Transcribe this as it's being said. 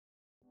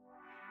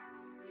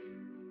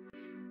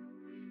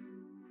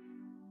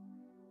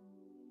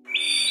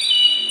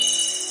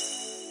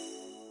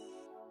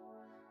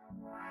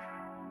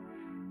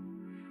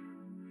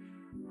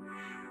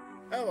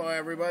Hello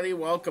everybody,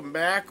 welcome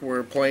back.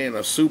 We're playing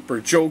a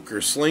Super Joker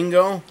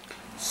Slingo.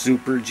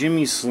 Super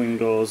Jimmy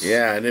Slingos.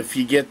 Yeah, and if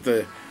you get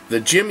the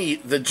Jimmy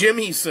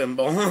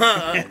symbol,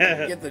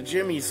 get the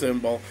Jimmy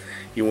symbol,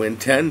 you win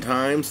 10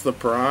 times the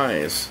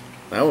prize.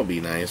 That would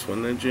be nice,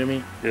 wouldn't it,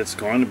 Jimmy? It's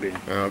going to be.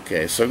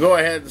 Okay, so go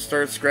ahead and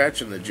start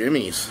scratching the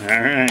Jimmies.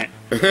 Alright.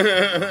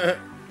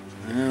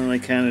 Well, they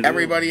kind of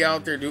Everybody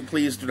out there,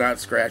 please do not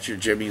scratch your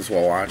Jimmies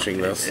while watching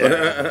this.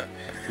 Yeah.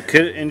 You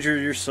could injure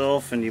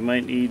yourself, and you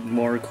might need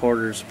more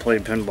quarters to play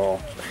pinball.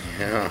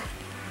 Yeah.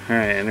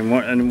 Alright,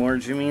 any more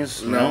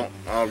Jimmies? No?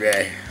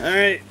 Okay.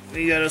 Alright,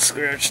 we gotta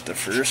scratch the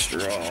first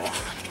row.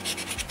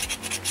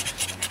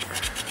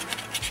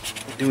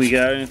 Do we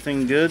got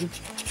anything good?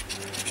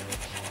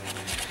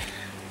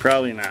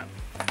 Probably not.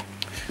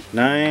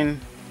 9,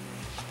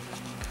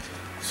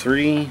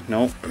 3,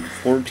 nope.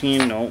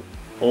 14, nope.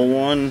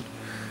 01,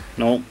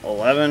 nope.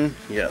 11,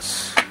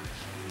 yes.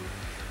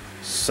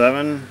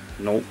 7,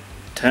 nope.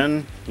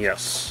 10,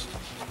 yes.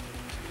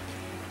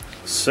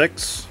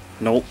 6,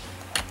 nope.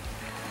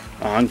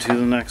 On to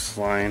the next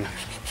line.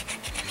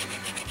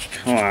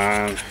 Come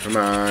on. Come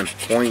on.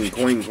 Coin,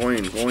 coin,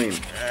 coin, coin.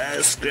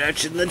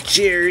 Scratching the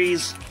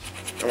cherries.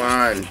 Come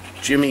on.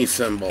 Jimmy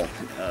symbol.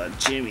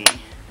 Jimmy.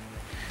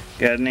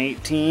 Got an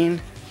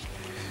 18.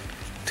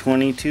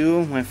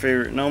 22, my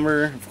favorite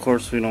number. Of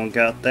course, we don't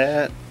got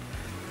that.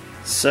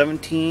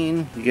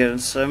 17. We got a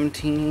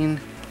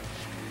 17.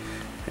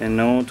 And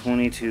no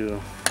 22.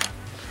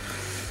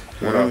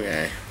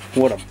 Okay.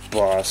 What a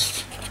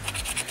bust.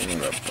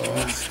 What a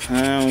bust.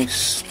 We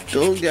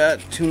still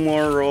got 2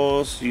 more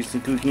rolls. Do you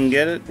think we can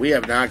get it? We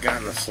have not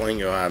gotten a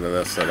Slingo out of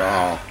this at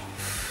all.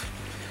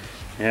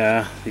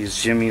 Yeah,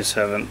 these Jimmies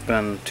haven't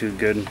been too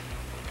good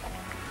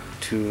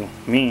to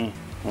me,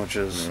 which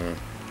is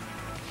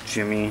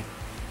Jimmy.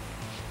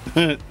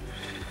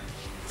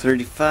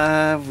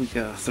 35, we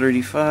got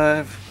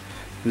 35.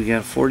 We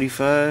got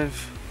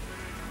 45.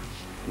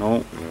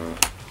 Nope. No.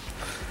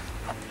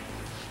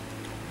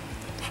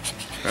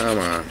 Come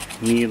on.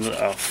 Need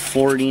a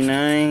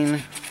 49,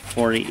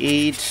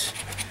 48.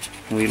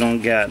 We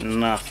don't got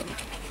nothing.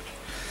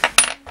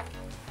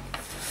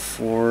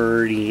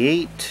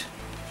 48.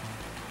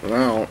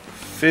 No.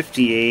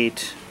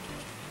 58.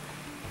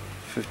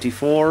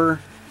 54.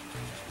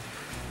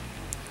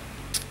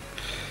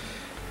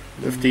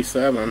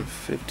 57.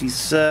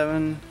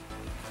 57.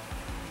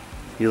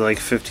 You like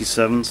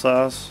 57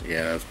 sauce?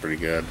 Yeah, that's pretty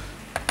good.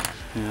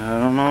 Yeah, I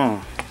don't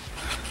know.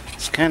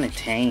 It's kind of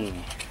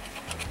tangy.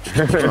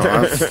 Oh,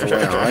 that's the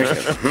way I like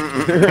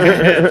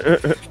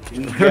it.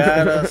 You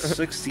got a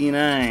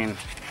 69.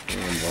 Oh,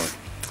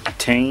 boy.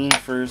 Tangy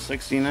for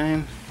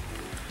 69.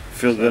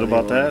 Feel good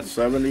about that?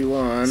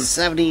 71.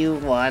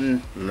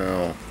 71.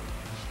 No.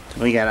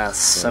 We got a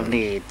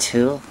 78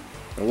 too.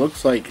 It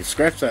looks like,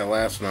 scratch that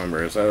last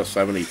number. Is that a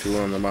 72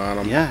 on the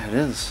bottom? Yeah, it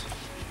is.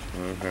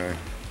 Okay.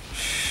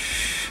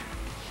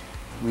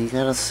 We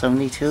got a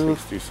 72.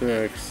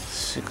 66.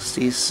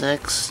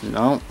 66.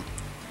 Nope.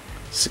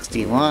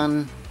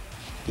 61.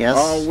 Yes.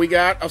 Oh, we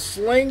got a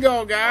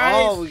Slingo, guys.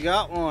 Oh, we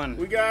got one.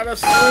 We got a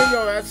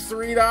Slingo. That's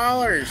 $3.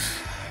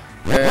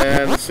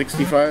 And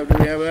 65, do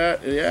we have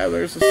that? Yeah,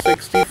 there's a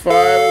 65 as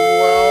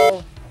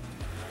well.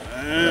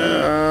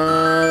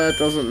 That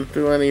doesn't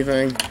do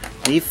anything.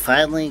 We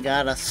finally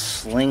got a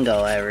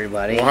Slingo,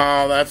 everybody.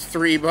 Wow, that's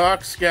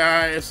 $3,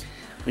 guys.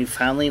 We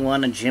finally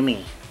won a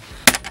Jimmy.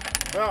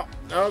 Well,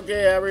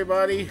 okay,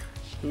 everybody.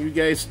 You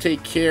guys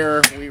take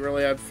care. We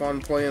really had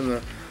fun playing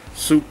the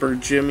Super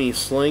Jimmy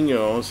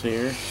Slingos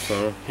here.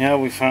 So Yeah,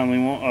 we finally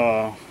won.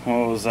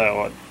 What was that?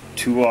 What?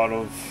 2 out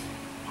of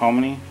how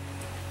many?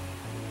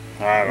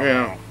 I don't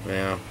know.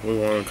 Yeah, we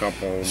won a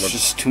couple. It's But,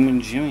 just too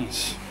many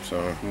Jimmies. so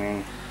I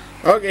mean,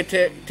 okay,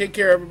 take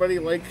care, everybody.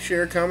 Like,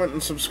 share, comment,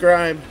 and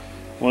subscribe.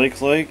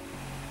 like,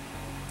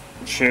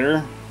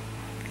 share,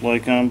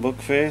 like on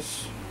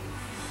Bookface.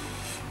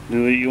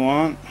 Do what you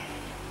want.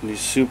 These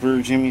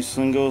Super Jimmy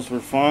Slingos were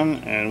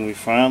fun, and we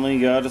finally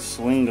got a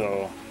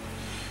Slingo.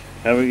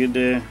 Have a good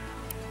day.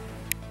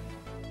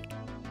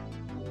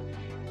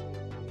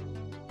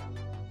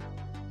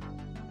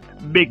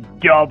 Big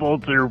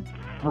doubles are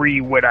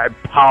free when I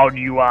pound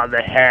you on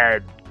the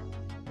head.